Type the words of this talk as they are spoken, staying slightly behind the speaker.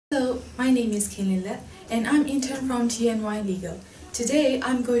my name is Khin Lynn Lett, and I'm intern from TNY Legal. Today,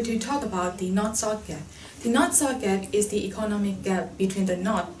 I'm going to talk about the North-South gap. The North-South gap is the economic gap between the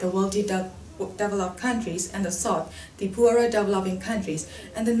North, the wealthy developed countries, and the South, the poorer developing countries.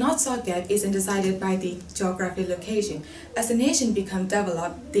 And the North-South gap isn't decided by the geographic location. As a nation becomes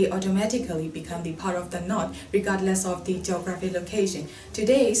developed, they automatically become the part of the North, regardless of the geographic location.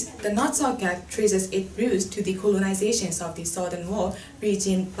 Today, the North-South gap traces its roots to the colonizations of the Southern World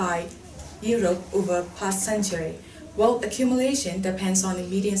region by Europe over past century. Wealth accumulation depends on the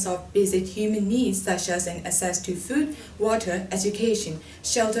means of basic human needs such as access to food, water, education,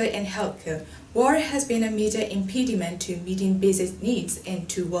 shelter, and healthcare. War has been a major impediment to meeting basic needs and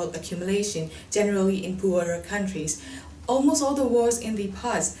to wealth accumulation, generally in poorer countries. Almost all the wars in the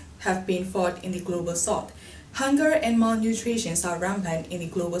past have been fought in the global South. Hunger and malnutrition are rampant in the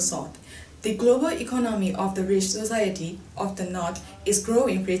global South. The global economy of the rich society of the North is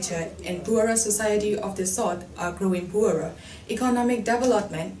growing richer, and poorer society of the South are growing poorer. Economic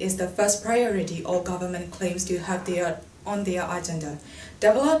development is the first priority all government claims to have on their agenda.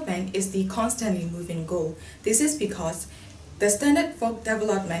 Development is the constantly moving goal. This is because the standard for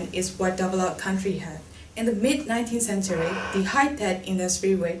development is what developed countries have. In the mid-19th century, the high-tech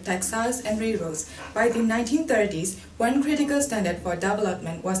industry were textiles and railroads. By the 1930s, one critical standard for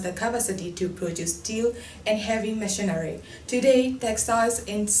development was the capacity to produce steel and heavy machinery. Today, textiles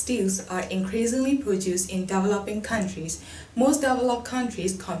and steels are increasingly produced in developing countries. Most developed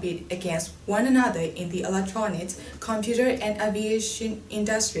countries compete against one another in the electronics, computer and aviation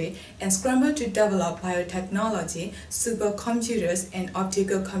industry and scramble to develop biotechnology, supercomputers, and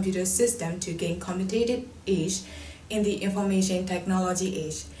optical computer systems to gain competitive edge in the information technology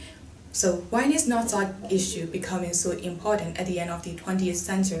age. So why is North-South issue becoming so important at the end of the 20th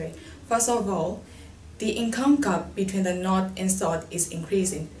century? First of all, the income gap between the North and South is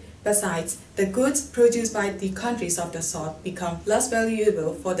increasing. Besides, the goods produced by the countries of the South become less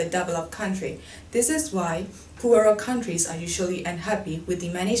valuable for the developed country. This is why poorer countries are usually unhappy with the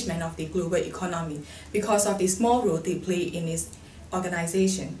management of the global economy because of the small role they play in its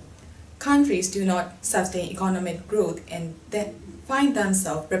organization. Countries do not sustain economic growth and then find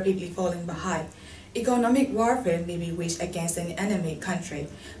themselves rapidly falling behind. Economic warfare may be waged against an enemy country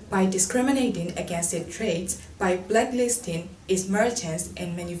by discriminating against its trades, by blacklisting its merchants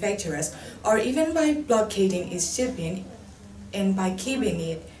and manufacturers, or even by blockading its shipping and by keeping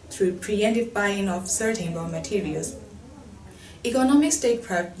it through preemptive buying of certain raw materials. Economic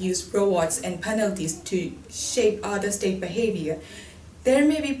statecraft use rewards and penalties to shape other state behavior. There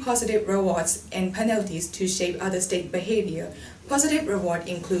may be positive rewards and penalties to shape other state behavior. Positive rewards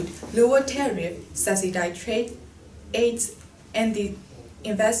include lower tariff, subsidized trade, aids, and the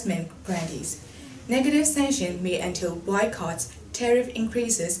investment grantees. Negative sanctions may entail boycotts, tariff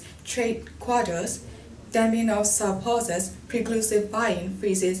increases, trade quotas, damping of surpluses, preclusive buying,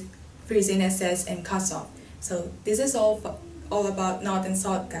 freezing assets, and cuts off. So this is all about North and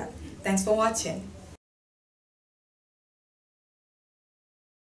South gap. Thanks for watching.